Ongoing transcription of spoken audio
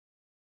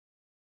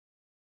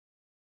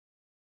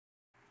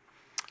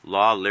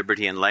Law,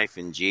 liberty, and life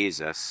in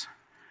Jesus,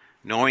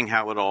 knowing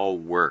how it all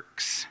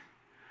works.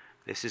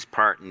 This is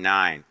part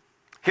 9.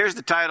 Here's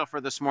the title for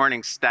this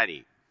morning's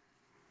study.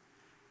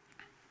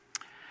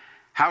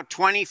 How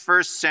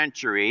 21st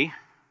century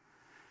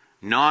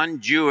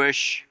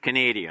non-Jewish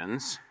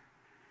Canadians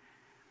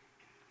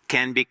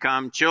can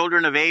become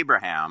children of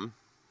Abraham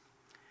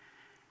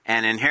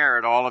and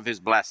inherit all of his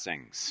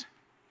blessings.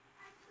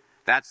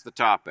 That's the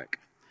topic.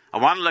 I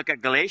want to look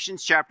at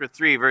Galatians chapter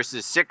 3,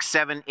 verses 6,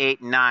 7,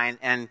 8, 9,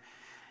 and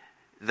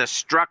the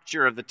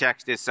structure of the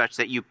text is such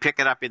that you pick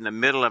it up in the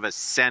middle of a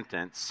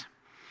sentence.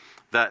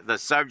 The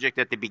subject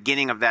at the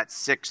beginning of that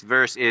 6th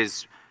verse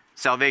is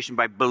salvation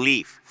by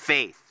belief,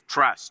 faith,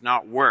 trust,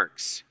 not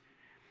works.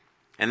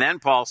 And then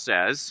Paul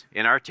says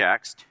in our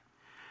text,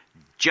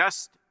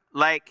 just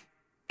like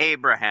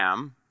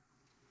Abraham,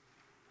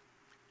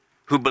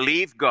 who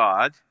believed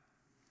God,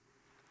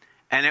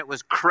 and it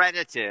was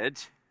credited,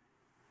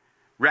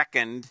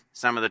 reckoned,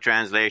 some of the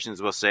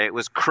translations will say, it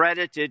was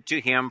credited to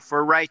him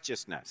for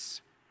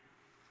righteousness.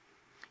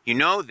 You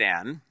know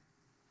then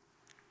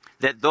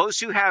that those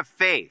who have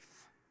faith,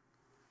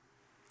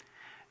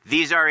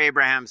 these are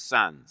Abraham's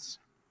sons.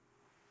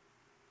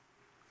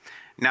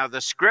 Now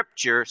the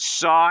scripture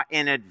saw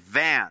in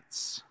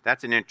advance,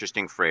 that's an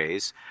interesting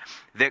phrase,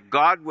 that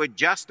God would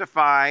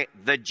justify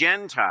the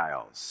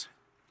Gentiles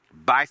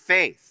by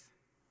faith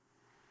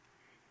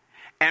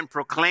and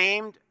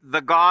proclaimed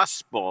the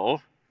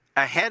gospel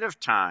ahead of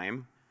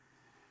time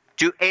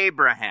to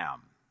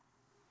Abraham,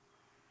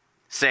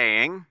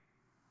 saying,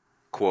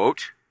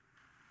 quote,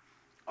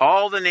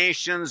 all the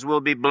nations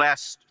will be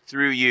blessed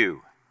through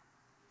you.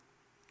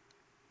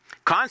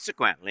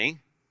 Consequently,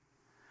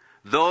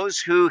 those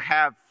who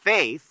have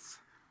faith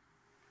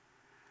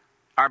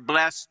are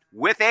blessed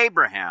with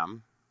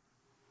Abraham,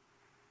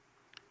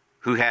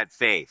 who had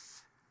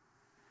faith.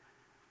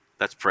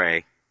 Let's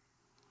pray.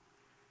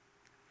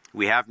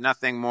 We have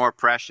nothing more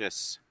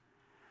precious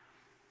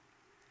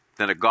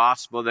than a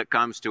gospel that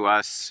comes to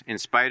us in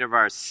spite of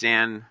our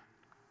sin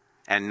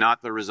and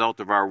not the result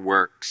of our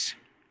works.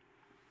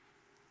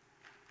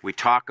 We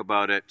talk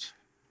about it,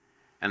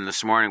 and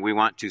this morning we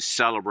want to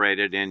celebrate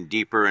it in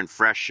deeper and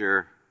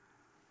fresher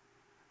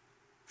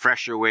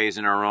ways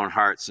in our own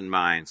hearts and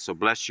minds. So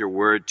bless your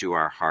word to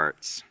our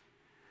hearts.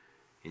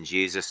 In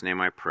Jesus' name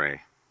I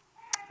pray.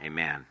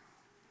 Amen.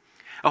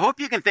 I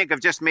hope you can think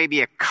of just maybe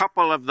a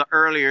couple of the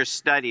earlier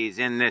studies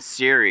in this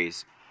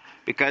series,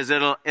 because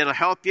it'll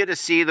help you to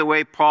see the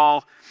way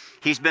Paul,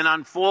 he's been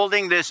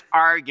unfolding this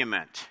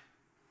argument.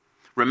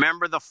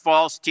 Remember the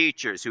false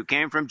teachers who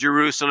came from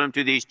Jerusalem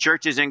to these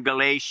churches in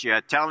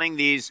Galatia, telling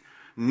these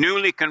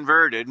newly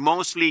converted,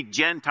 mostly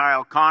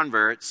Gentile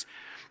converts,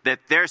 that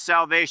their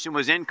salvation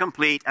was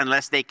incomplete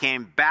unless they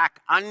came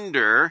back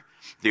under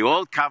the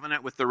old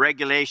covenant with the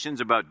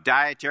regulations about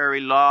dietary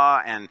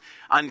law and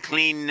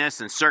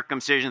uncleanness and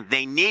circumcision.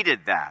 They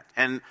needed that.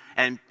 And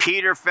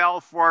Peter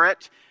fell for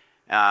it.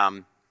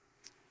 And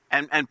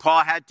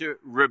Paul had to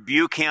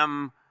rebuke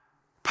him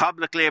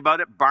publicly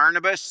about it.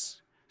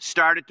 Barnabas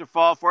started to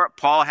fall for it.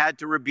 Paul had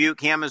to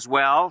rebuke him as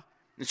well.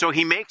 And so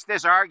he makes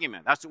this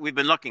argument. That's what we've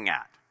been looking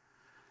at.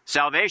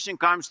 Salvation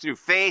comes through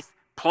faith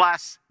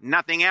plus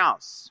nothing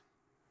else.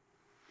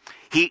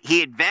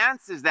 He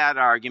advances that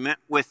argument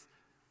with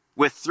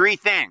 3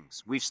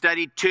 things. We've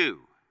studied 2.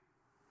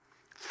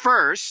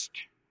 First,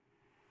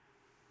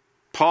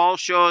 Paul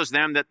shows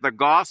them that the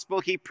gospel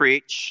he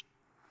preached,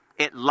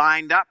 it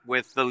lined up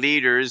with the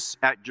leaders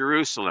at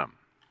Jerusalem.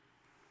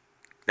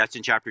 That's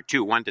in chapter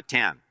 2, 1 to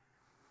 10.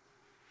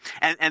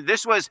 And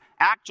this was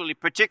actually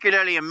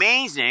particularly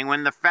amazing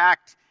when the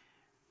fact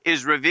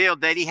is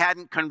revealed that he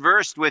hadn't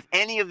conversed with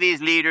any of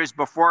these leaders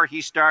before he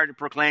started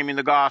proclaiming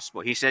the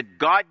gospel. He said,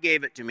 God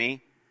gave it to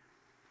me.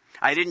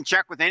 I didn't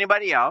check with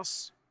anybody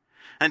else.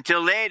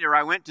 Until later,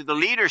 I went to the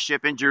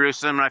leadership in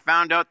Jerusalem and I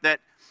found out that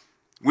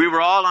we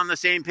were all on the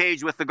same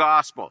page with the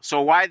gospel. So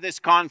why this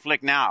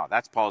conflict now?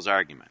 That's Paul's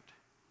argument.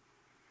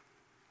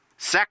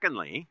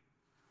 Secondly,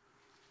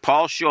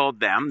 Paul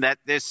showed them that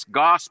this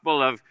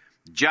gospel of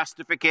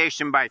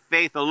justification by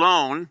faith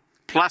alone,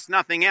 plus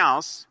nothing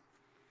else,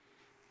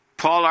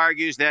 Paul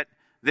argues that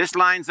this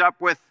lines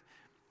up with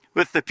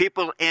the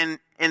people in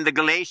the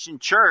Galatian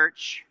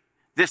church.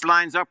 This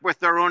lines up with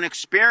their own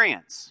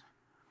experience,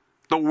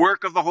 the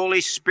work of the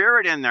Holy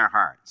Spirit in their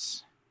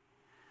hearts.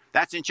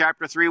 That's in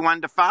chapter 3,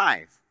 1 to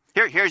 5.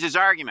 Here's his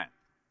argument.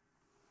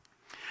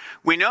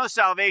 We know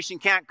salvation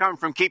can't come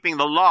from keeping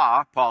the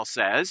law, Paul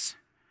says,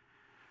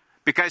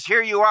 because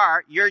here you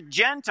are, you're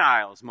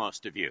Gentiles,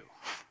 most of you.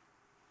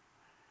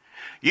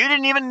 You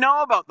didn't even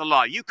know about the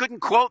law. You couldn't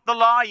quote the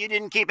law. You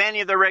didn't keep any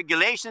of the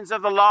regulations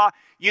of the law.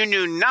 You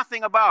knew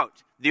nothing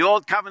about the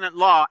old covenant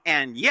law,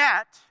 and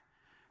yet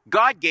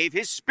God gave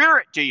his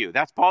Spirit to you.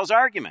 That's Paul's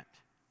argument.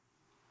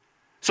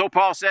 So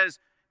Paul says,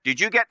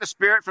 did you get the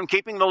Spirit from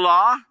keeping the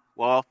law?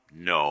 Well,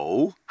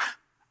 no.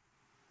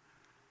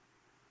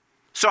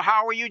 So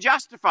how were you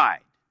justified?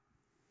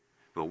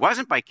 Well, it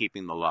wasn't by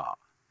keeping the law.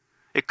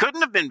 It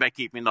couldn't have been by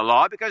keeping the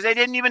law because they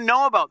didn't even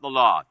know about the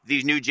law,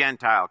 these new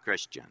Gentile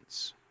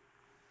Christians.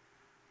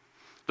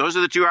 Those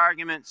are the two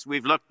arguments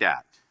we've looked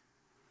at.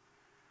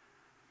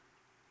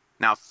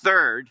 Now,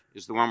 third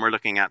is the one we're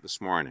looking at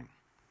this morning.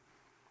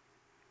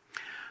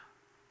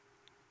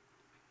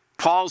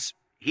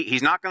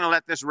 He's not going to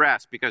let this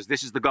rest because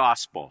this is the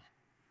gospel.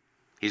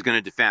 He's going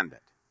to defend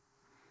it.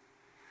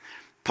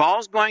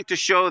 Paul's going to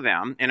show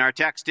them in our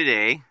text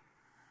today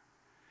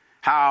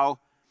how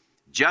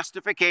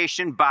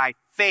justification by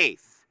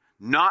faith,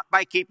 not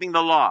by keeping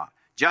the law,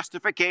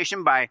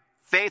 justification by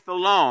faith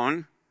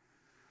alone,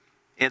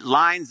 it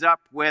lines up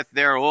with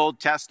their Old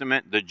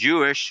Testament, the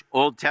Jewish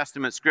Old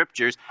Testament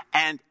scriptures,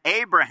 and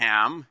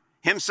Abraham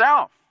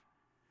himself.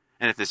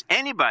 And if there's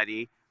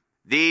anybody,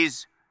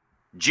 these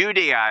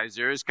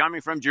Judaizers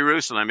coming from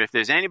Jerusalem, if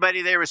there's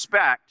anybody they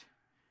respect,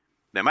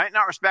 they might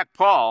not respect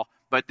Paul,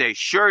 but they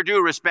sure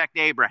do respect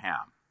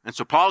Abraham. And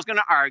so Paul's going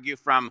to argue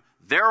from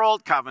their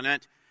old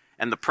covenant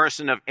and the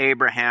person of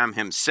Abraham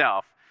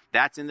himself.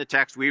 That's in the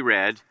text we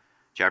read,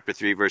 chapter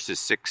 3, verses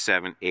 6,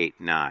 7, 8,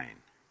 9.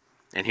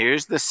 And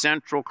here's the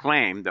central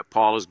claim that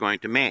Paul is going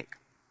to make.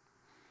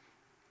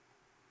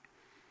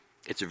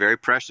 It's a very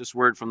precious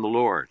word from the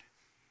Lord.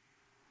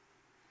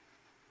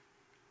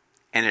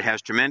 And it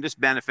has tremendous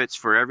benefits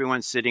for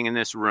everyone sitting in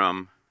this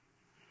room,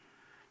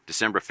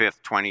 December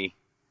 5th,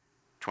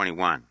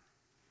 2021.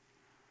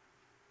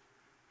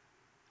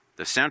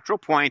 The central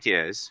point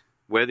is,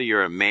 whether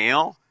you're a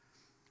male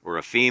or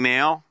a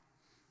female,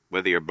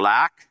 whether you're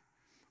black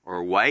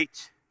or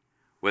white,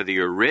 whether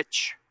you're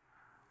rich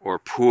or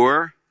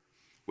poor,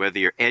 whether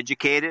you're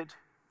educated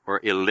or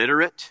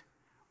illiterate,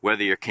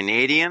 whether you're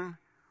Canadian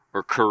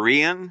or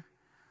Korean,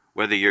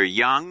 whether you're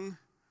young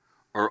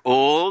or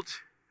old,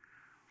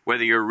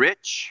 whether you're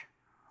rich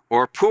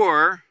or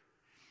poor,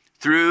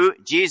 through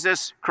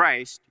Jesus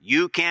Christ,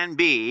 you can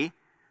be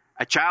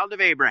a child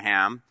of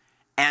Abraham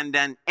and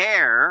an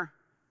heir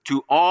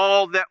to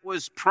all that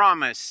was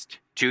promised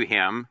to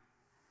him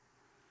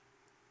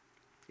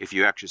if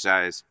you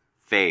exercise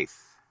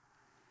faith.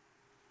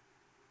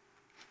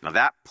 Now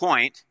that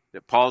point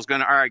that Paul's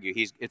going to argue,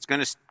 it's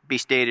going to be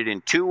stated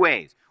in two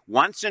ways.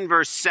 Once in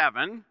verse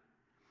 7,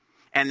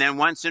 and then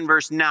once in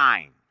verse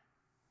 9.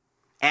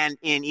 And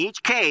in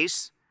each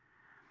case,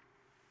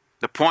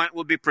 the point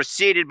will be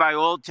preceded by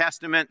Old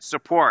Testament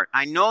support.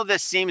 I know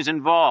this seems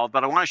involved,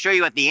 but I want to show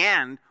you at the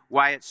end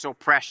why it's so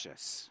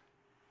precious.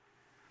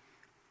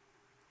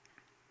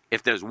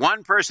 If there's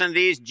one person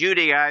these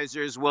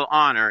Judaizers will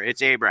honor,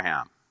 it's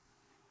Abraham.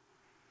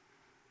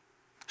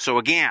 So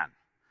again,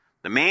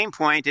 the main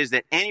point is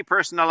that any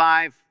person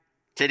alive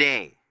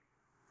today,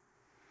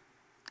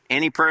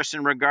 any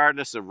person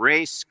regardless of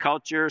race,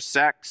 culture,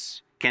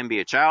 sex, can be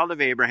a child of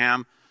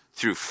Abraham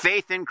through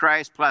faith in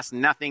Christ plus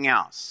nothing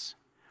else.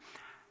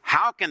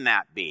 How can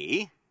that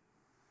be?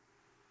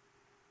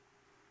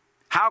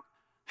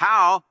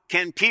 How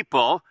can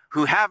people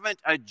who haven't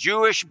a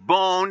Jewish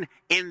bone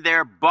in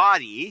their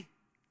body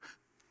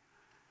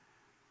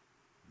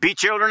be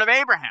children of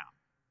Abraham?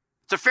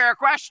 It's a fair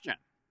question.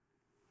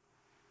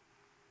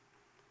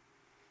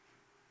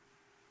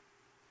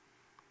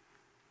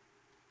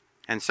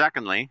 And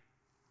secondly,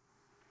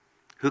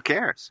 who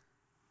cares?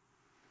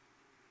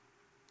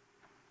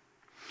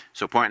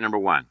 So point number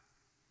one.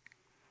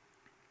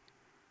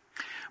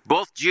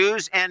 Both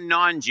Jews and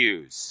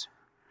non-Jews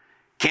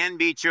can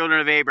be children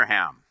of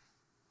Abraham.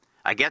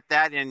 I get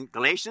that in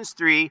Galatians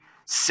 3,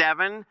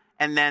 7,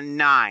 and then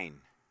 9.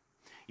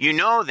 You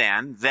know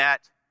then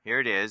that, here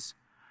it is,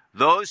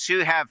 those who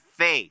have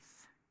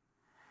faith,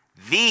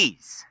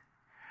 these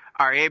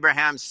are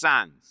Abraham's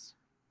sons.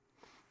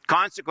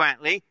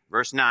 Consequently,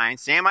 verse 9,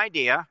 same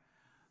idea,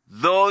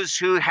 those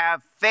who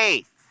have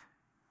faith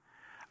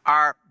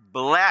are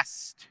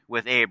blessed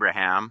with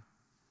Abraham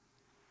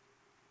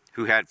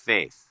who had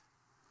faith.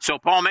 So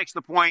Paul makes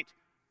the point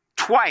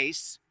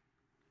twice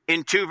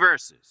in two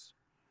verses.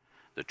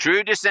 The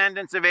true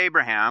descendants of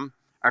Abraham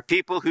are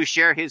people who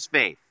share his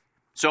faith.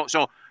 So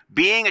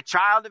being a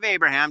child of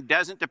Abraham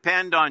doesn't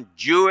depend on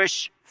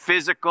Jewish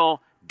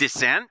physical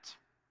descent.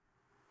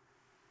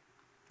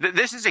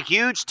 This is a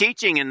huge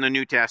teaching in the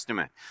New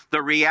Testament.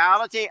 The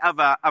reality of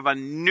a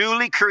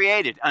newly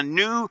created, a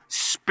new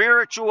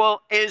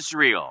spiritual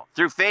Israel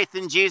through faith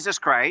in Jesus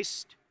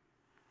Christ.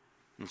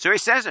 And so he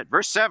says it,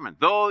 verse 7,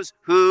 those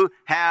who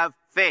have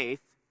faith,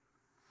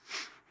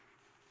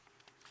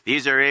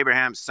 these are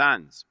Abraham's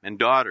sons and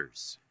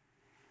daughters.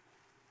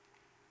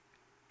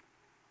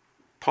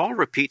 Paul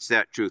repeats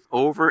that truth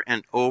over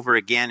and over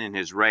again in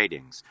his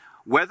writings.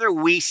 Whether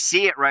we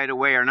see it right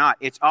away or not,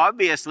 it's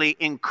obviously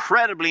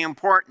incredibly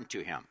important to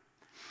him.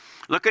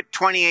 Look at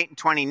 28 and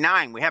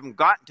 29. We haven't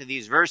gotten to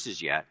these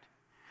verses yet,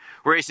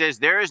 where he says,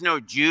 there is no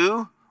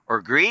Jew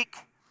or Greek,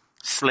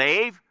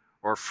 slave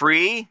or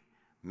free,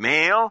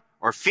 male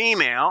or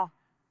female,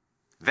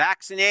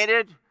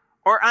 vaccinated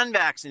or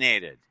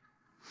unvaccinated,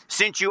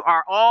 since you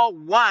are all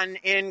one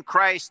in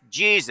Christ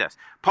Jesus.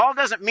 Paul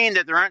doesn't mean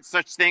that there aren't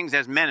such things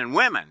as men and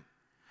women,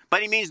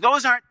 but he means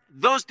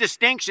those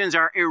distinctions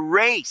are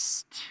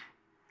erased.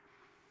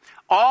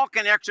 All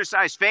can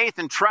exercise faith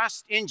and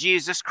trust in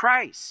Jesus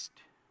Christ.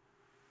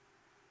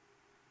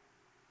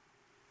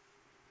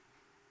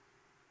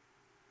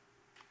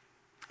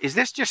 Is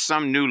this just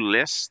some new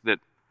list that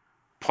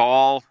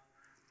Paul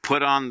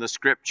put on the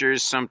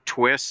scriptures, some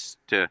twist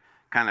to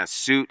kind of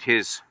suit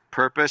his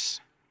purpose?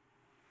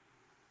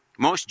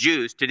 Most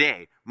Jews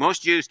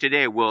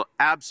today will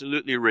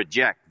absolutely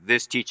reject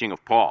this teaching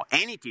of Paul.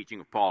 Any teaching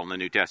of Paul in the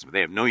New Testament,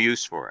 they have no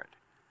use for it.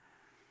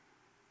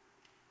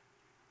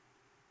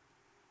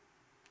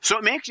 So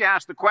it makes you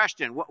ask the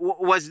question,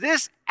 was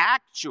this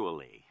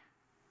actually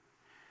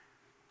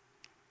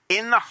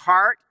in the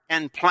heart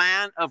and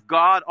plan of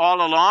God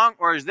all along,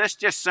 or is this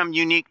just some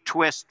unique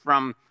twist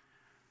from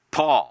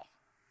Paul?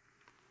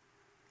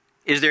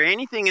 Is there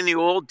anything in the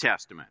Old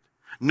Testament,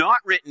 not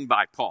written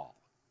by Paul,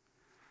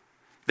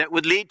 that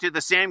would lead to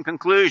the same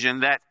conclusion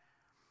that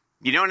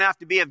you don't have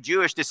to be of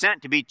Jewish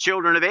descent to be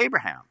children of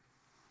Abraham?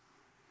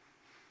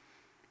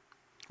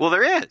 Well,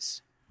 there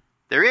is.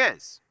 There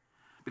is.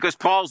 Because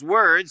Paul's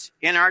words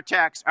in our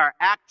text are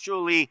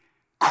actually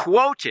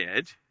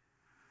quoted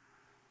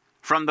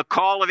from the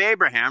call of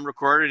Abraham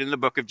recorded in the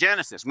book of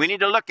Genesis. We need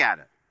to look at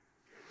it.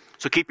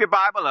 So keep your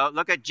Bible out.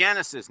 Look at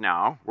Genesis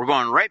now. We're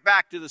going right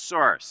back to the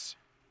source.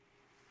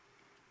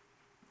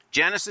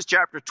 Genesis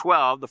chapter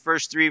 12, the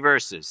first 3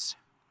 verses.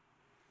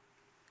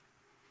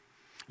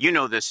 You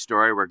know this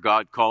story where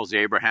God calls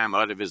Abraham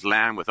out of his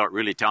land without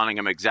really telling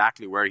him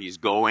exactly where he's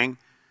going.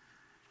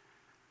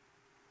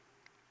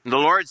 The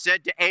Lord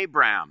said to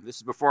Abraham, this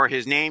is before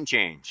his name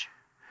change,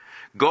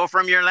 "Go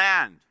from your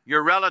land,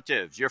 your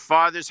relatives, your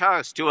father's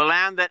house, to a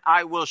land that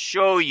I will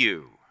show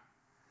you.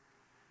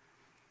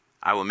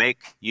 I will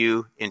make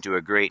you into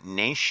a great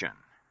nation.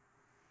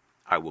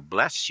 I will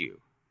bless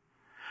you.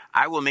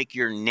 I will make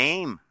your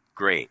name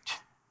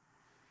great,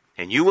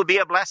 and you will be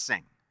a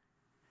blessing.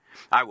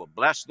 I will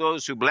bless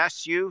those who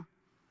bless you.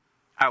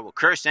 I will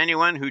curse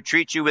anyone who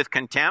treats you with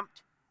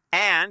contempt.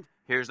 And,"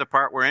 here's the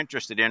part we're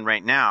interested in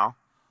right now,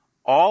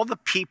 "all the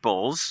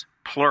peoples,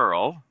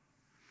 plural,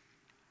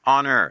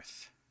 on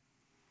earth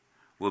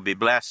will be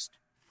blessed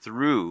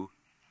through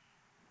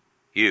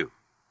you."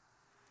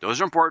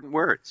 Those are important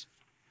words.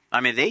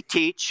 I mean, they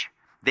teach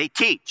that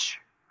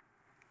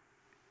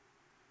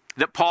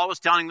Paul is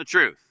telling the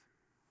truth.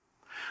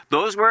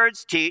 Those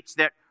words teach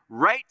that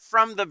right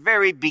from the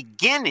very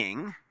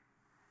beginning,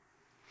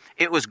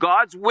 it was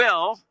God's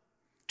will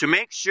to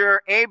make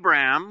sure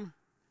Abraham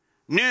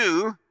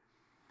knew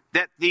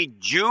that the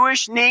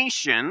Jewish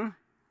nation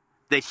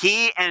that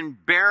he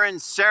and barren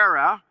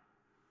Sarah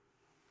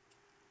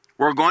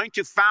were going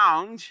to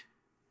found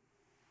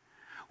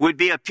would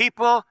be a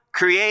people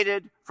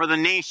created for the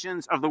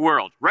nations of the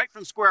world. Right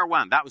from square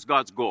one, that was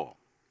God's goal.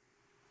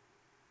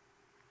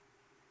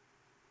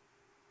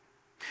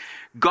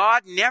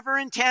 God never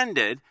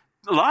intended,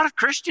 a lot of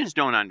Christians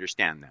don't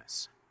understand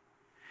this.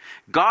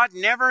 God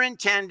never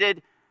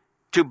intended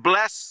to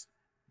bless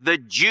the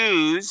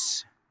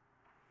Jews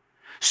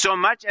so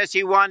much as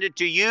he wanted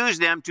to use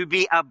them to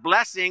be a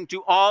blessing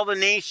to all the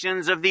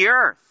nations of the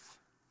earth.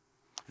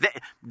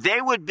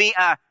 They would be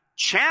a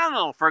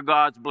channel for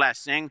God's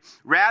blessing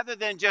rather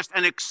than just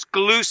an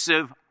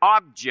exclusive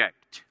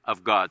object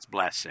of God's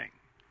blessing.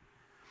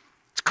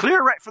 It's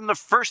clear right from the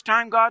first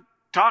time God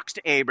talks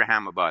to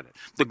Abraham about it.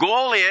 The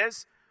goal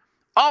is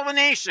all the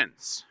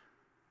nations.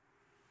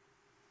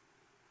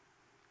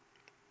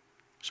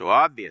 So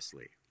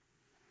obviously,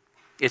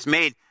 it's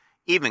made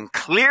even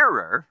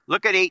clearer.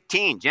 Look at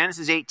 18,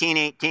 Genesis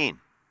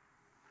 18:18.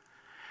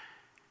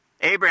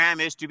 Abraham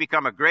is to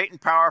become a great and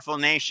powerful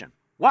nation.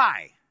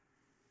 Why?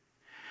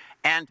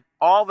 And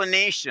all the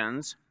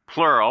nations,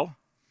 plural,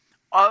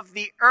 of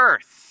the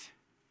earth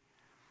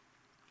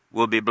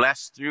will be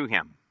blessed through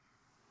him.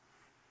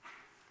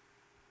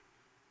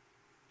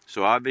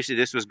 So obviously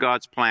this was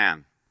God's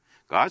plan.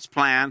 God's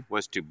plan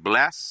was to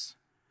bless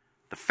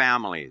the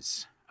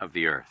families of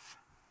the earth.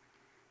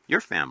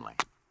 Your family.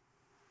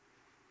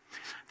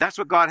 That's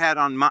what God had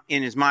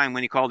in his mind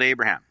when he called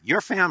Abraham.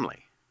 Your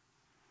family.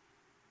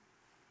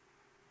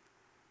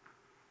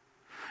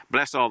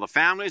 Bless all the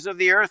families of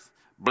the earth.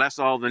 Bless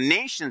all the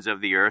nations of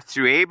the earth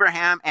through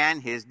Abraham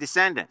and his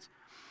descendants.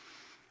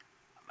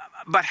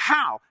 But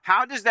how?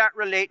 How does that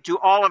relate to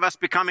all of us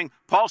becoming,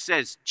 Paul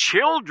says,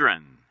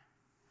 children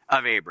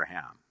of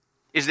Abraham?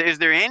 Is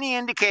there any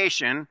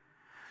indication,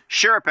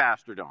 sure,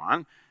 Pastor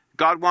Don,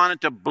 God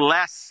wanted to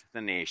bless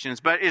the nations,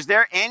 but is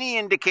there any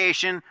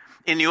indication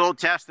in the Old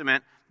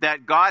Testament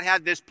that God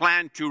had this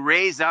plan to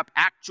raise up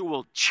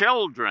actual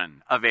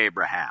children of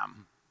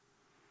Abraham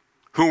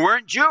who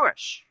weren't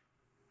Jewish?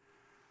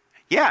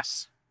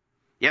 Yes.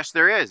 Yes,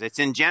 there is. It's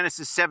in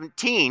Genesis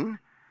 17,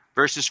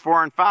 verses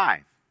 4 and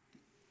 5.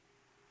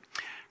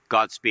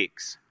 God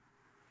speaks.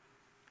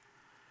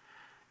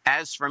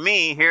 "As for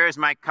me, here is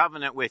my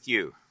covenant with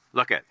you."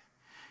 Look at.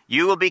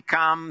 "You will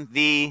become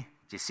the,"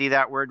 do you see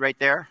that word right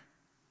there?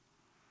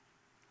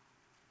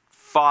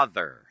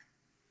 Father.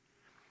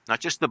 Not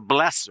just the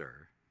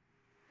blesser.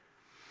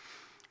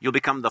 You'll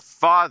become the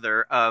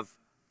father of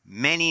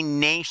many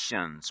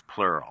nations,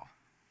 plural.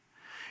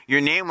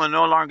 Your name will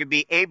no longer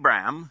be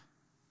Abram.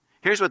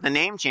 Here's what the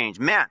name change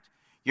meant.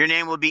 Your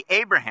name will be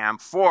Abraham,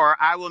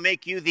 for I will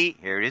make you the,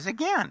 here it is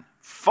again,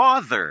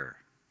 father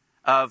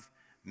of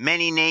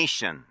many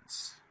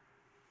nations.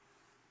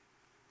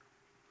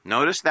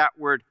 Notice that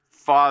word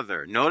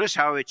father. Notice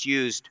how it's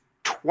used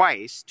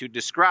twice to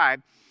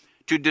describe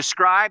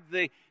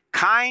the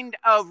kind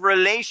of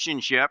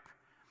relationship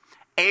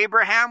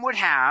Abraham would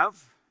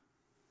have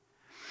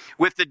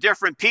with the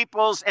different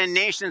peoples and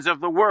nations of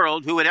the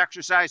world who would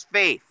exercise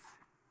faith.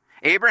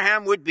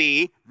 Abraham would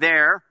be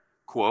their,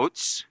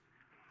 quotes,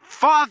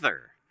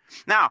 father.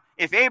 Now,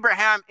 if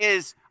Abraham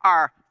is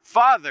our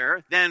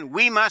father, then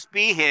we must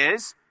be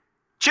his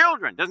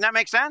children. Doesn't that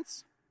make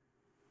sense?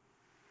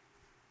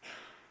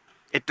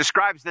 It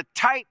describes the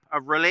type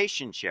of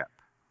relationship.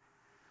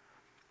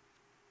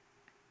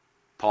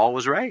 Paul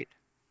was right.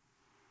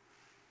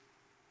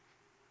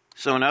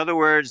 So in other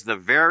words, the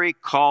very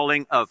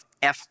calling of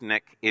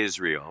ethnic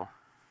Israel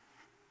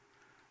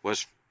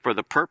was for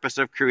the purpose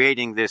of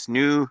creating this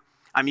new,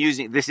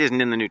 this isn't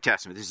in the New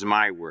Testament, this is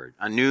my word,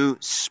 a new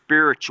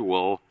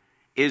spiritual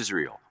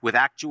Israel with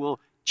actual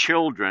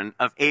children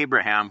of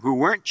Abraham who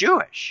weren't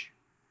Jewish.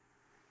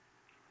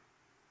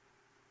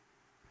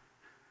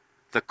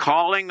 The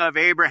calling of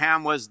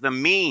Abraham was the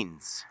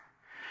means.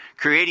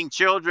 Creating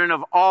children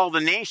of all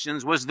the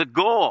nations was the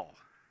goal.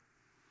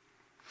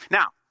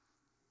 Now,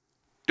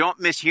 don't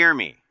mishear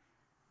me.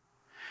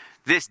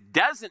 This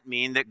doesn't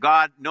mean that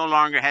God no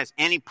longer has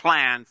any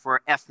plan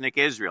for ethnic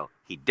Israel.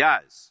 He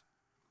does.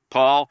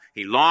 Paul,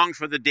 he longed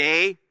for the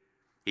day.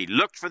 He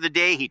looked for the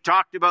day. He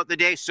talked about the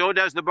day. So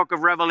does the book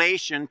of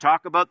Revelation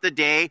talk about the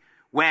day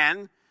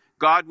when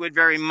God would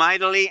very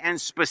mightily and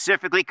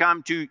specifically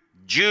come to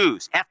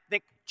Jews,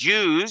 ethnic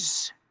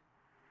Jews,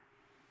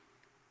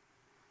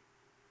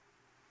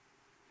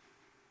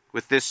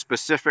 with this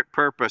specific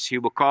purpose. He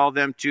will call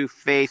them to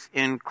faith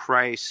in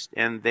Christ,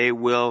 and they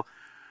will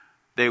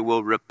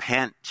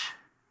repent,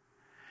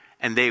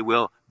 and they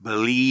will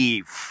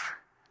believe,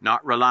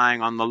 not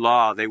relying on the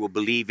law. They will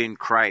believe in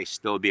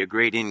Christ. There will be a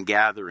great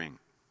ingathering.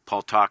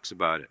 Paul talks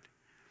about it.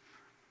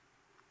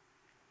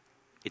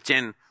 It's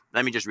in,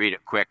 let me just read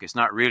it quick. It's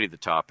not really the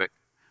topic.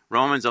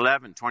 Romans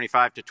 11,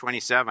 25 to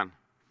 27.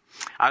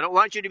 I don't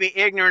want you to be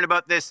ignorant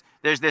about this.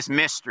 There's this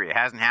mystery. It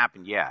hasn't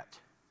happened yet.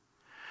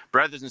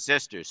 Brothers and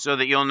sisters, so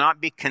that you'll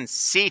not be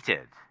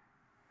conceited.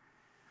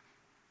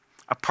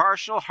 A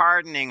partial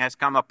hardening has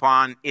come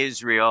upon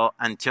Israel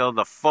until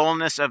the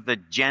fullness of the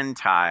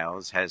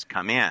Gentiles has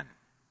come in.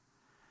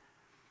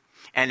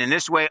 And in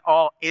this way,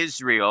 all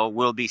Israel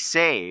will be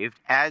saved.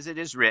 As it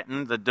is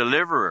written, the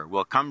deliverer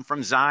will come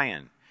from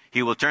Zion.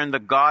 He will turn the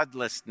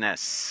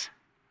godlessness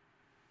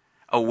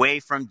away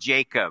from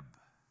Jacob.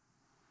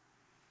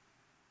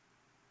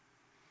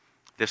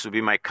 This will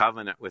be my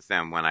covenant with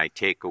them when I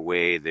take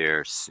away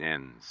their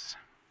sins.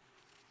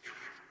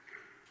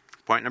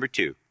 Point number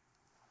 2.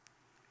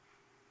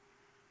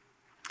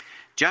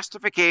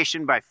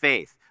 Justification by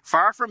faith.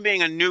 Far from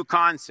being a new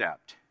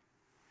concept,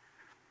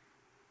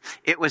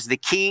 it was the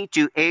key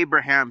to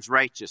Abraham's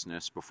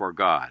righteousness before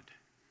God.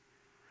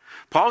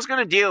 Paul's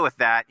going to deal with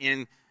that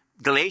in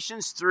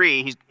Galatians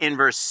 3, he's in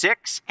verse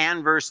 6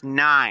 and verse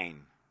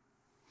 9.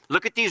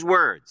 Look at these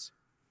words.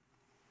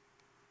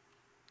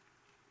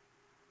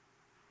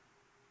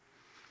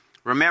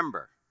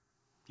 Remember,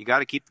 you got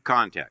to keep the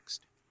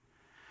context.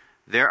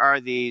 There are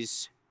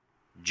these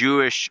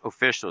Jewish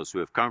officials who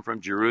have come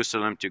from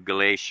Jerusalem to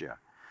Galatia,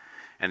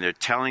 and they're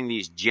telling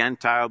these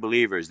Gentile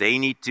believers they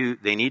need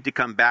to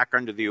come back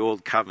under the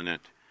old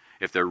covenant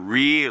if they're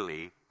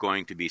really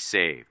going to be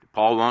saved.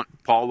 Paul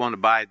won't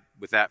abide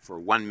with that for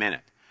 1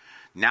 minute.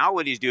 Now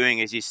what he's doing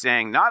is he's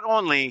saying not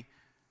only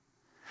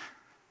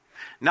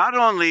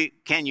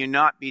can you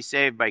not be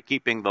saved by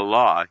keeping the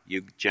law,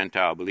 you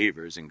Gentile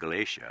believers in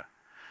Galatia,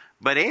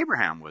 but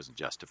Abraham wasn't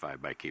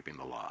justified by keeping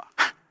the law.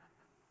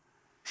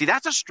 See,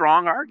 that's a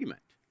strong argument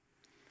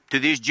to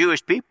these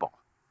Jewish people.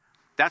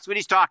 That's what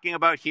he's talking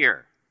about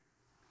here.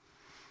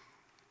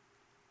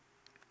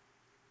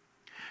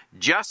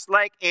 Just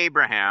like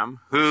Abraham,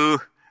 who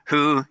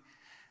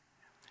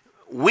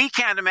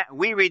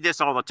we read this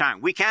all the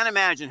time. We can't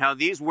imagine how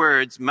these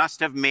words must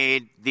have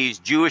made these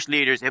Jewish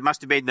leaders, it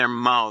must have made their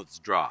mouths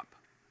drop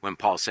when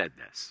Paul said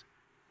this.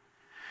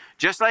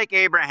 Just like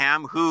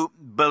Abraham, who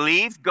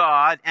believed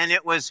God, and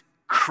it was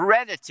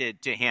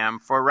credited to him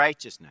for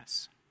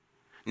righteousness.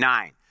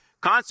 9.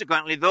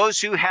 Consequently, those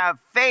who have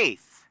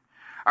faith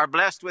are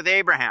blessed with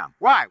Abraham.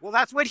 Why? Well,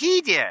 that's what he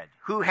did,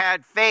 who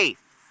had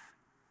faith.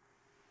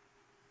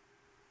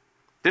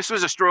 This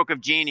was a stroke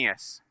of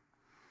genius.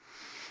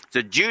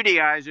 The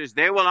Judaizers,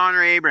 they will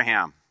honor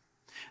Abraham.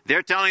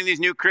 They're telling these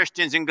new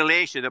Christians in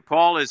Galatia that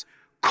Paul is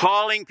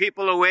calling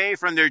people away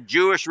from their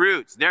Jewish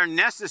roots, their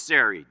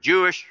necessary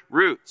Jewish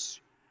roots.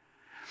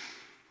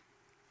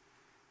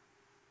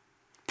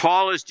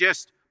 Paul is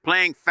just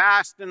playing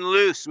fast and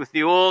loose with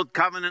the old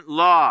covenant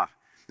law.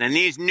 And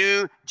these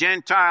new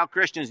Gentile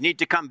Christians need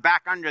to come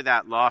back under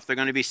that law if they're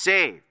going to be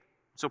saved.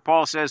 So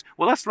Paul says,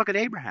 well, let's look at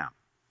Abraham.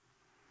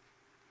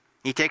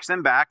 He takes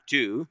them back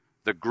to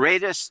the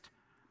greatest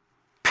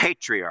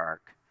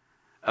patriarch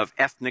of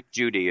ethnic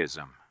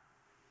Judaism.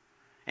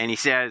 And he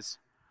says,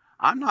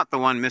 I'm not the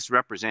one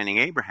misrepresenting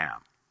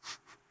Abraham.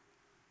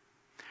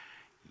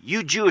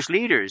 you Jewish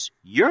leaders,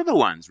 you're the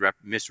ones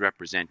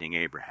misrepresenting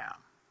Abraham.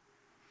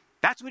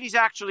 That's what he's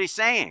actually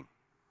saying.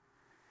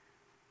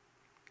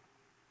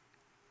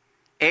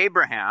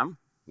 Abraham,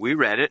 we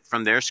read it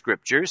from their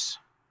scriptures,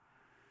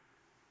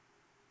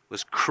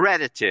 was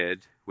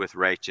credited with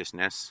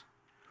righteousness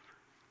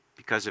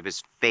because of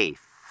his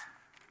faith.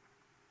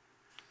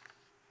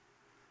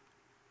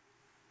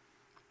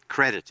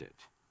 Credited.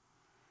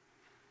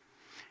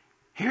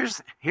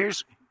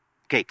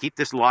 Okay, keep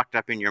this locked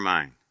up in your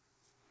mind.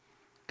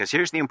 Because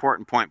here's the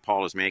important point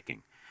Paul is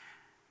making.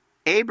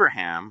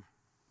 Abraham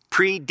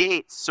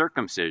predates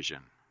circumcision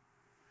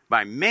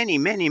by many,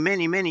 many,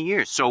 many, many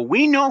years. So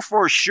we know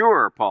for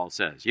sure, Paul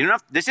says.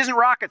 This isn't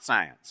rocket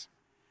science.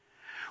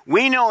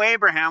 We know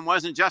Abraham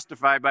wasn't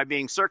justified by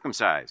being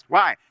circumcised.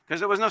 Why? Because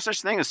there was no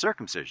such thing as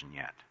circumcision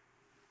yet.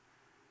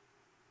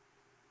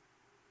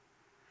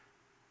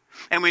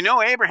 And we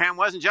know Abraham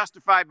wasn't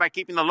justified by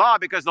keeping the law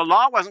because the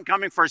law wasn't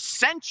coming for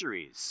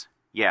centuries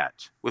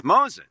yet with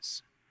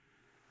Moses.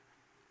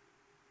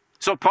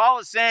 So Paul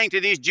is saying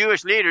to these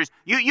Jewish leaders,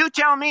 you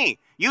tell me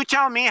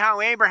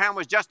how Abraham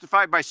was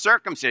justified by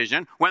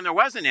circumcision when there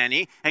wasn't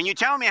any, and you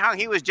tell me how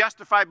he was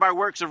justified by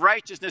works of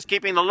righteousness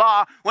keeping the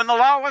law when the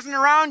law wasn't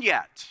around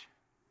yet.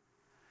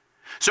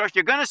 So if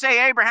you're going to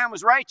say Abraham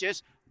was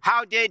righteous,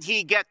 how did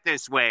he get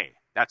this way?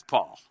 That's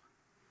Paul.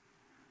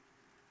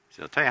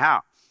 So I'll tell you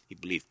how. He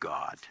believed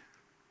God.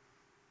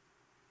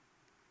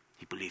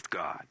 He believed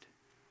God.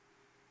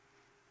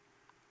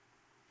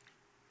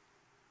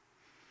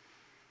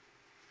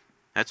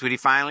 That's what he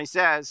finally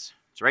says.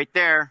 It's right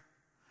there.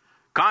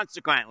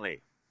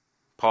 Consequently,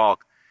 Paul,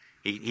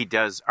 he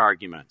does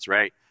arguments,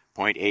 right?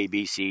 Point A,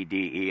 B, C,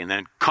 D, E, and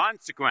then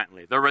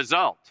consequently, the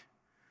result.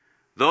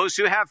 Those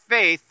who have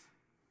faith,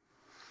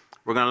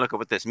 we're going to look at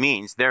what this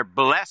means. They're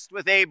blessed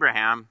with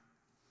Abraham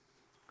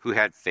who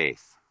had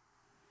faith.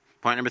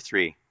 Point number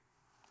 3.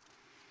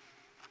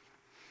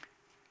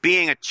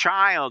 Being a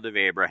child of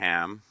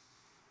Abraham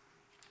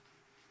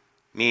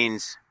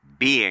means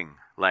being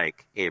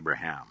like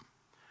Abraham.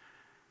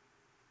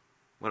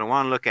 What I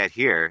want to look at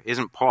here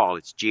isn't Paul,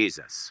 it's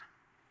Jesus.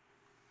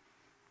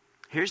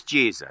 Here's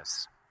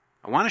Jesus.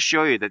 I want to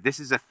show you that this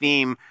is a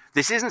theme.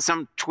 This isn't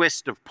some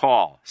twist of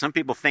Paul. Some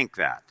people think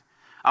that.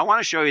 I want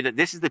to show you that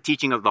this is the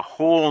teaching of the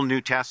whole New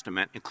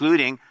Testament,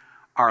 including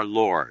our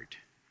Lord.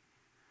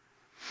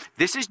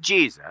 This is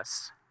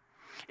Jesus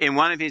in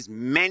one of his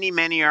many,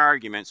 many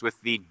arguments with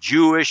the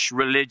Jewish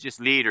religious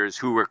leaders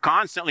who were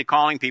constantly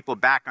calling people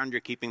back under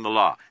keeping the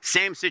law.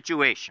 Same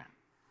situation.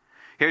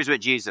 Here's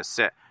what Jesus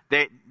said.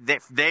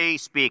 They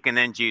speak and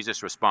then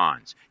Jesus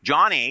responds.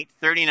 John 8,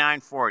 39,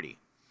 40.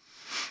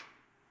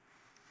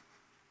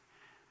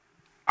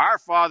 Our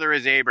father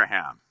is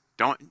Abraham.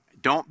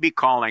 Don't be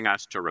calling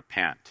us to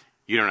repent.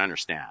 You don't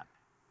understand.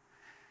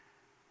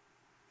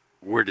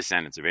 We're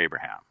descendants of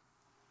Abraham.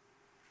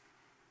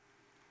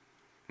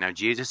 Now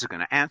Jesus is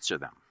going to answer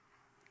them.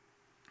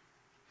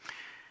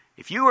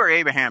 If you were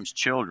Abraham's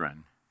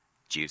children,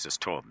 Jesus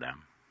told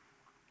them,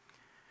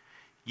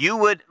 you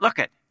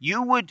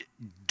would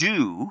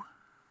do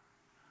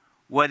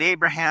what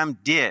Abraham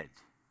did.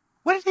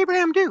 What did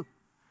Abraham do?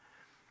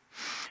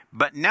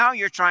 But now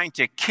you're trying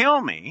to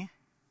kill me,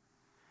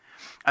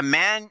 a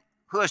man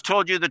who has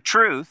told you the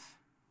truth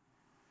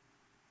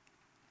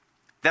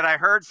that I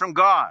heard from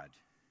God.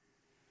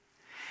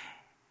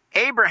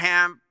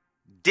 Abraham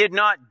did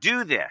not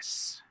do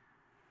this.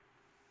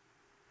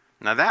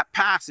 Now that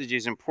passage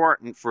is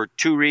important for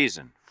 2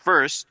 reasons.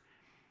 First,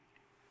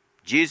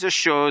 Jesus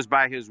shows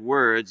by his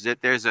words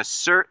that there's a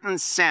certain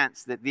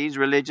sense that these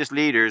religious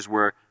leaders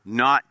were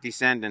not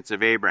descendants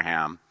of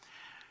Abraham,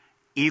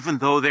 even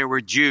though they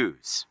were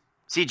Jews.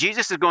 See,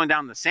 Jesus is going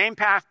down the same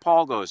path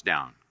Paul goes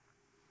down.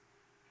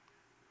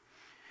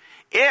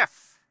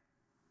 If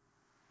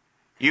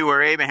you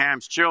were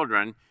Abraham's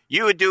children,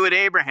 you would do what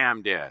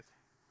Abraham did.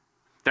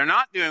 They're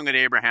not doing what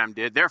Abraham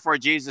did. Therefore,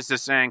 Jesus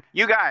is saying,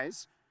 you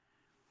guys,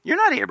 you're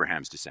not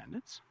Abraham's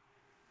descendants.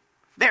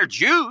 They're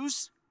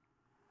Jews.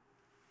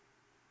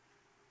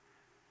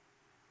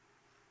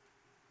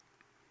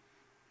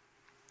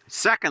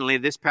 Secondly,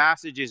 this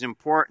passage is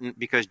important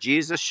because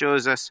Jesus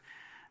shows us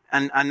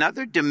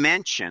another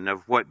dimension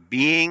of what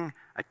being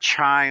a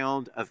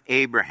child of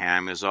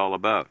Abraham is all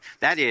about.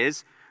 That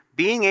is,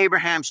 being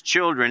Abraham's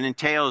children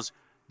entails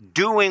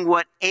doing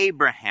what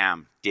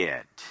Abraham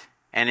did.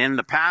 And in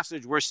the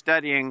passage we're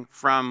studying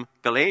from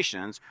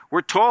Galatians,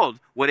 we're told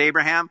what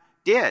Abraham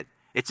did.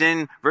 It's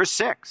in verse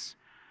 6.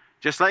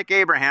 Just like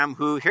Abraham,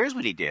 who, here's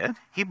what he did.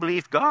 He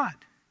believed God.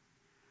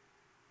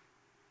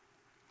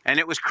 And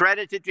it was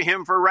credited to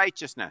him for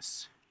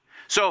righteousness.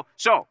 So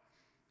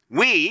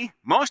we,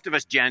 most of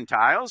us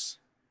Gentiles,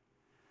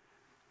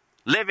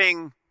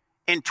 living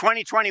in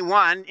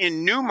 2021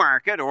 in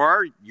Newmarket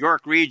or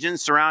York Region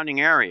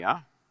surrounding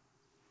area,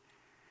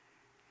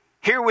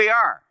 here we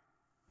are.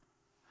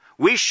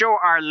 We show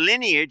our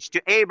lineage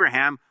to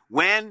Abraham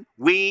when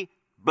we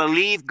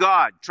believe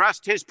God,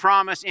 trust his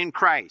promise in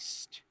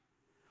Christ.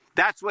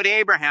 That's what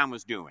Abraham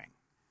was doing.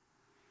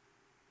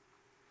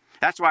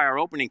 That's why our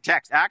opening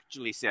text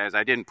actually says,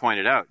 I didn't point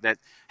it out, that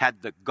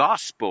had the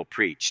gospel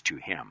preached to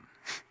him,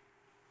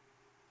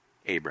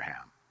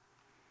 Abraham,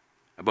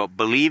 about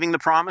believing the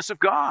promise of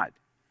God.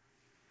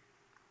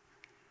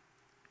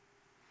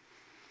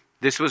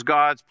 This was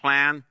God's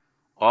plan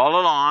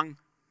all along.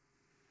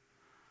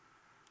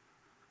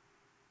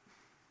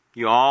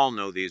 You all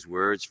know these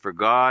words. For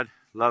God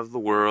loved the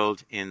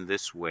world in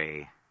this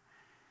way,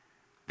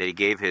 that he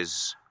gave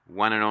his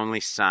one and only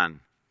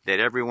Son, that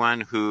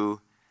everyone who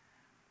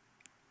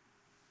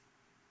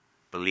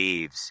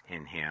believes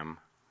in him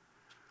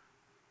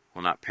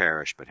will not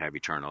perish but have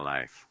eternal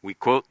life. We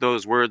quote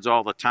those words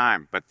all the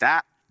time, but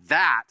that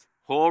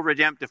whole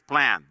redemptive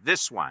plan,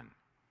 this one,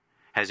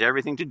 has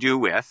everything to do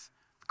with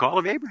the call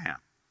of Abraham.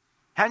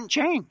 Hadn't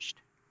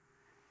changed.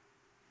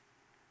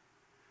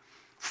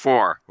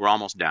 4, we're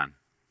almost done.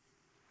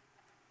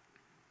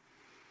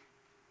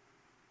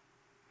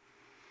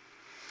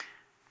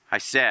 I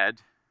said,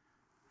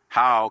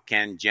 how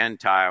can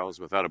Gentiles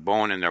without a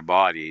bone in their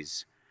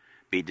bodies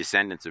be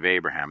descendants of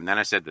Abraham? And then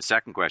I said the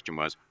second question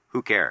was,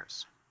 who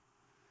cares?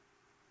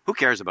 Who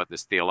cares about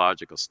this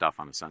theological stuff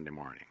on a Sunday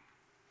morning?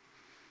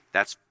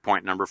 That's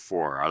point number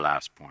 4, our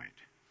last point.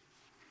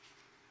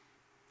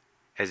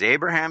 As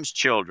Abraham's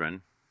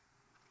children,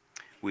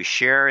 we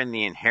share in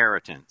the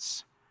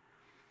inheritance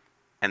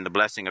and the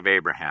blessing of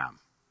Abraham.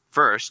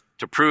 First,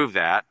 to prove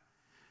that,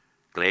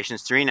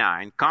 Galatians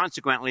 3:9,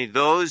 consequently,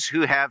 those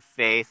who have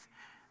faith,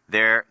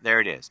 there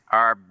it is,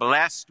 are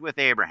blessed with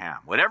Abraham.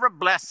 Whatever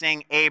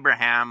blessing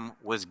Abraham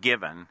was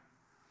given,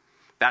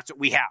 that's what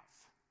we have.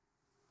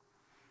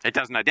 It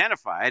doesn't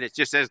identify it, it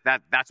just says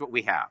that that's what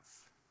we have.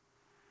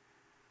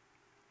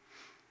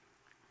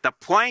 The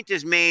point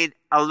is made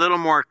a little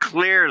more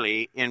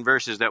clearly in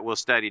verses that we'll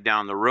study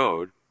down the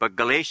road, but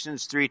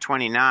Galatians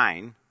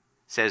 3:29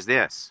 says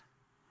this: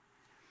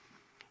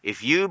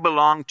 if you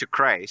belong to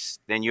Christ,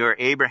 then you're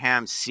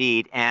Abraham's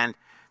seed, and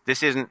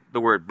this isn't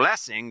the word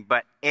blessing,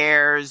 but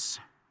heirs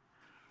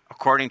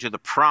according to the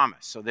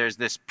promise. So there's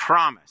this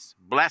promise.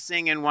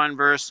 Blessing in one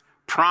verse,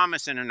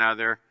 promise in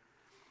another,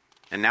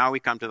 and now we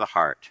come to the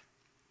heart.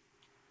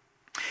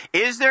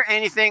 Is there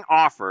anything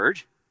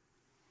offered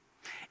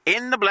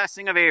in the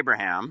blessing of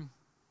Abraham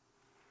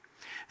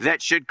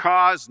that should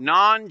cause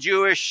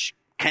non-Jewish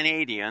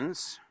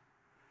Canadians,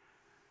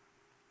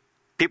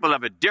 people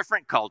of a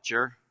different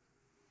culture,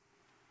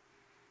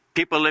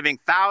 people living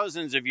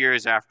thousands of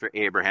years after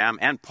Abraham,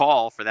 and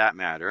Paul for that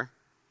matter,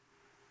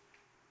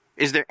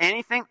 is there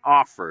anything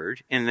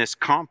offered in this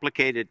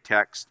complicated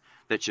text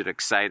that should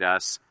excite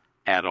us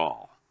at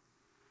all?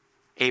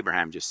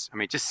 Abraham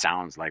it just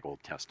sounds like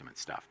Old Testament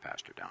stuff,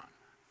 Pastor Don.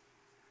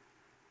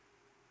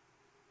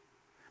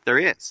 There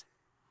is.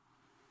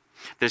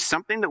 There's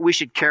something that we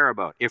should care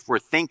about. If we're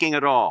thinking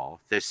at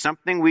all, there's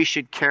something we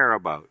should care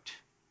about.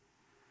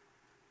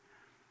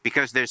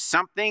 Because there's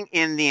something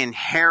in the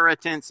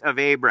inheritance of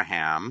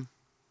Abraham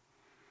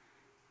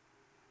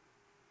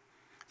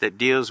that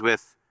deals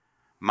with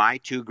my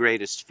 2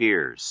 greatest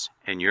fears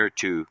and your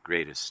 2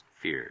 greatest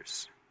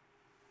fears.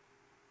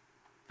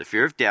 The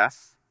fear of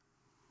death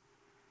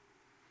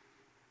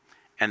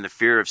and the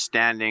fear of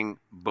standing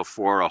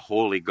before a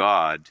holy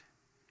God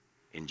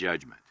in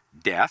judgment.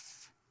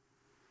 Death.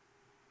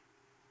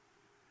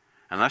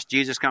 Unless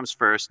Jesus comes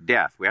first,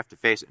 death. We have to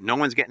face it. No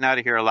one's getting out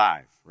of here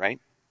alive,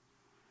 right?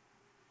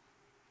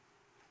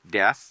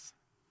 Death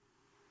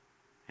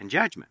and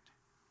judgment.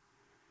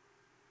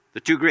 The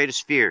 2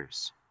 greatest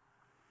fears.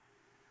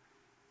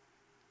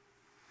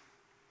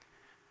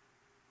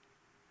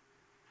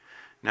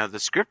 Now, the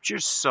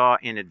scriptures saw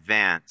in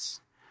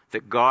advance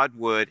that God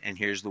would, and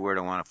here's the word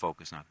I want to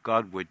focus on,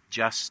 God would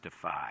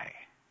justify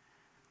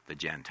the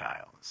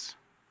Gentiles.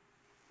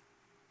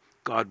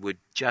 God would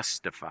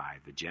justify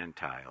the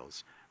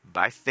Gentiles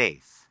by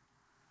faith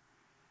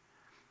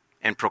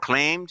and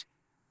proclaimed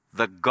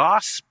the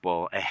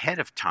gospel ahead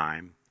of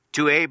time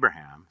to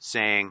Abraham,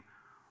 saying,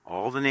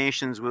 all the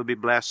nations will be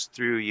blessed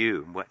through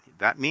you. What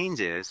that means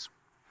is,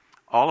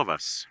 all of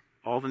us,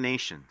 all the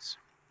nations.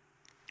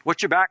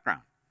 What's your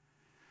background?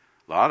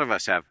 A lot of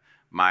us have,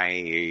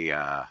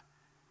 my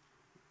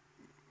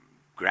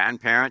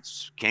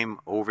grandparents came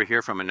over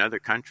here from another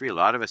country. A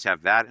lot of us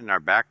have that in our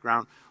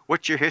background.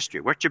 What's your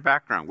history? What's your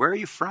background? Where are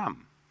you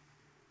from?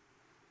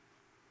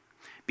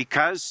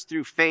 Because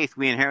through faith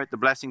we inherit the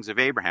blessings of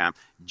Abraham,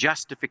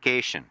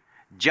 justification,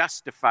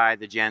 justify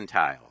the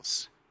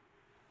Gentiles.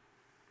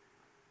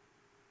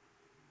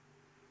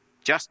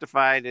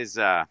 Justified is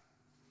it's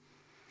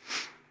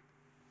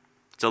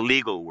a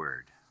legal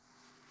word.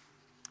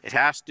 It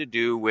has to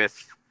do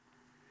with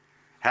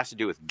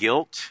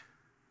guilt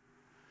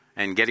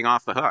and getting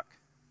off the hook.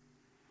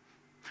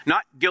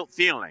 Not guilt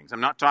feelings. I'm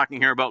not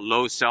talking here about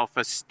low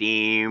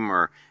self-esteem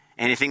or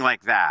anything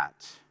like that.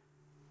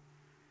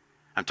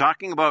 I'm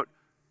talking about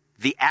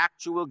the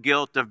actual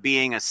guilt of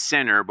being a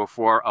sinner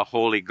before a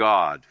holy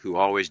God who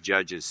always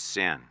judges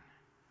sin.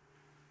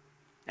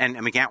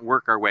 And we can't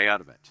work our way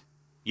out of it.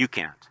 You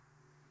can't.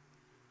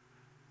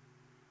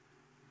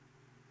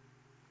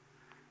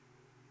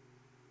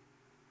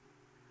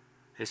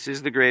 This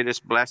is the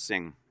greatest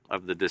blessing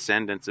of the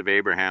descendants of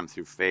Abraham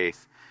through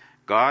faith.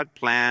 God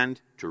planned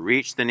to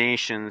reach the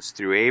nations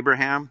through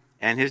Abraham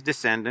and his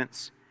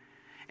descendants,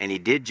 and he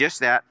did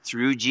just that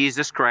through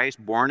Jesus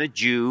Christ, born a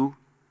Jew.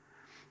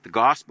 The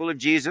gospel of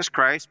Jesus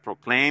Christ,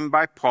 proclaimed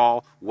by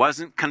Paul,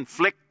 wasn't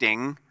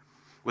conflicting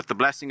with the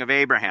blessing of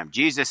Abraham.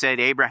 Jesus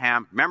said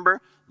Abraham, remember,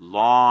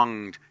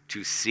 longed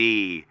to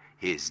see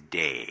his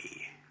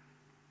day.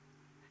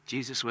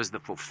 Jesus was the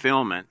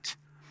fulfillment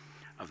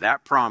of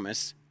that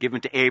promise given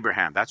to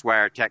Abraham. That's why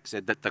our text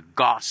said that the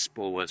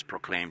gospel was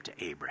proclaimed to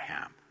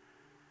Abraham.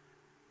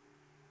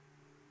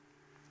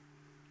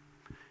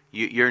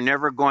 You're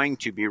never going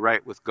to be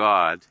right with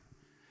God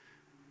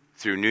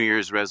through New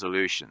Year's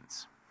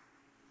resolutions.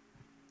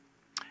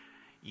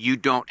 You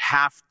don't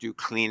have to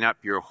clean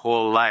up your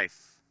whole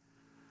life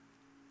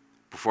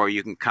before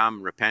you can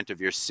come, repent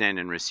of your sin,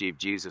 and receive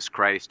Jesus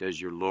Christ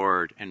as your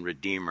Lord and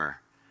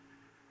Redeemer.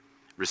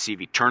 Receive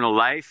eternal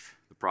life,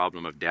 the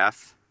problem of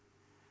death,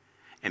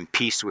 and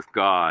peace with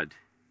God,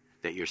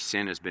 that your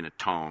sin has been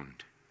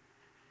atoned.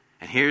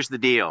 And here's the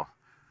deal.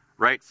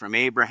 Right from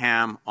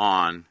Abraham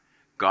on,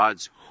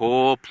 God's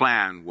whole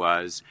plan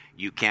was,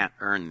 you can't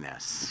earn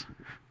this.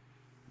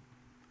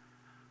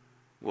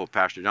 Well,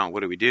 Pastor John, what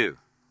do we do?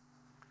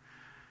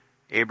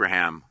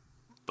 Abraham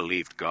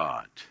believed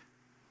God.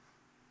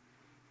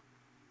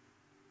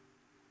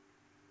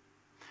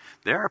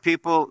 There are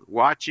people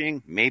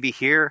watching, maybe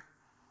here,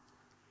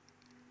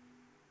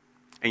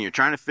 and you're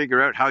trying to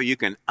figure out how you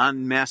can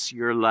unmess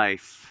your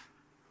life.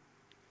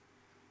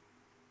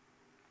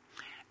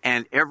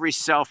 And every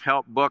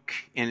self-help book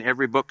in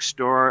every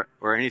bookstore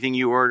or anything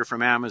you order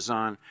from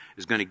Amazon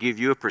is going to give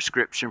you a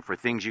prescription for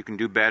things you can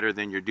do better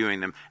than you're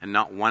doing them, and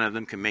not one of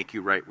them can make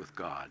you right with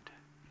God.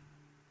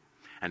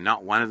 And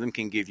not one of them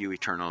can give you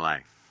eternal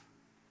life.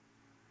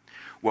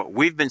 What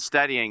we've been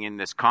studying in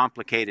this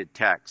complicated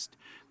text,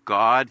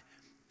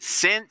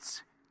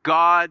 since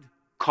God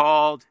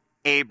called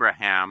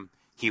Abraham,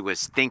 he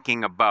was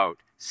thinking about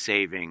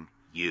saving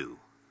you.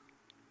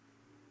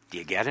 Do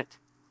you get it?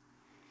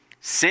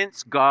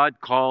 Since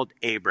God called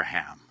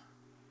Abraham,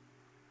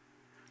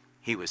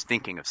 he was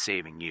thinking of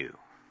saving you.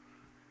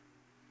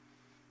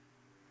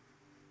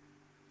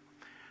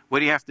 What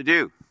do you have to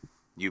do?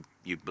 You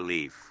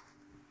believe.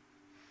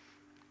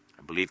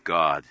 I believe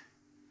God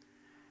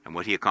and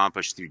what he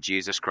accomplished through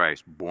Jesus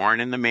Christ. Born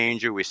in the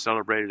manger, we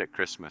celebrated at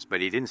Christmas, but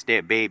he didn't stay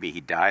a baby.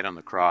 He died on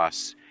the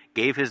cross,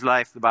 gave his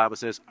life, the Bible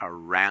says, a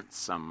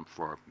ransom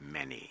for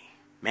many.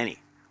 Many.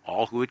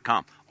 All who would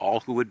come,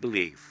 all who would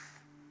believe.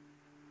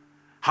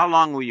 How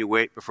long will you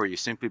wait before you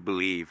simply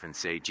believe and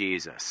say,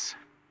 Jesus,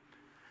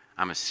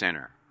 I'm a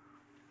sinner.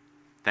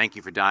 Thank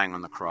you for dying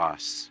on the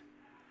cross.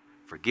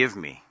 Forgive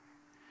me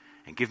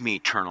and give me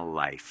eternal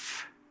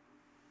life.